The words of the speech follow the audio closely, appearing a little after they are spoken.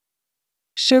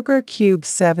Sugar cube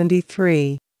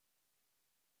 73.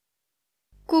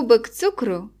 Кубик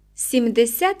цукру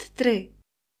 73.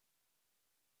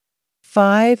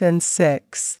 5 and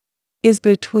 6 is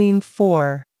between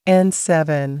 4 and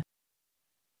 7.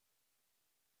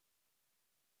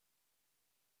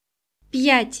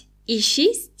 5 і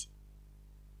 6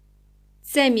 –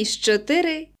 це між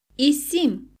 4 і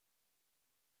 7.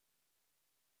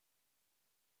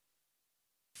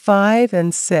 5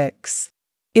 and 6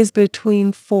 is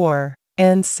between 4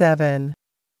 and 7.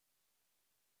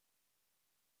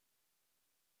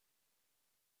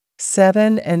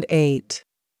 7 and 8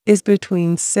 is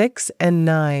between 6 and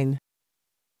 9.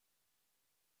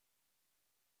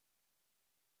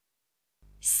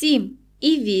 7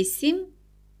 і 8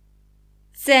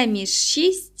 – це між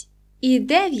 6 і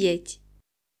 9.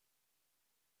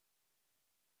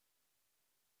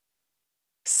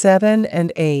 7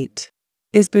 and 8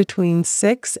 is between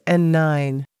 6 and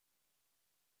 9.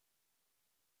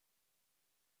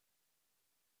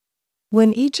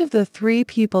 When each of the three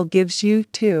people gives you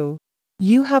 2,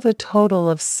 you have a total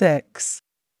of 6.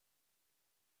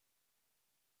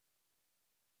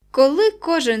 Коли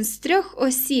кожен з 3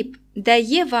 осіб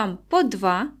дає вам по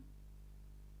 2,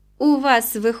 у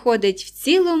вас виходить в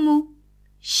цілому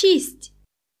 6.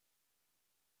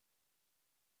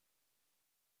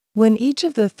 When each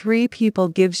of the three people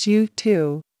gives you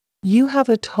 2, you have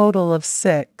a total of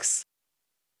 6.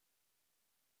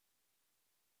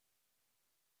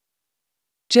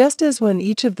 Just as when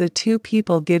each of the two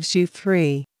people gives you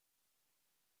 3.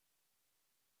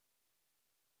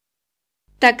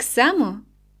 Так само,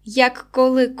 як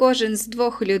коли кожен з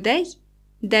 2 людей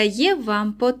дає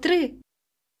вам по 3.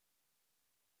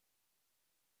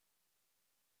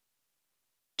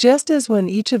 Just as when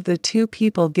each of the two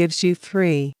people gives you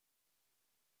 3.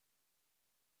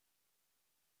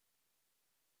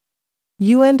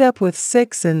 You end up with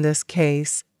 6 in this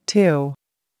case, too.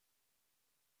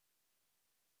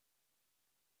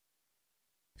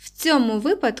 В цьому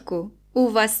випадку у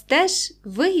вас теж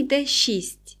вийде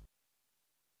 6.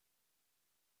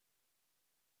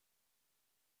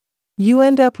 You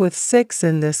end up with 6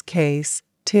 in this case,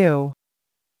 too.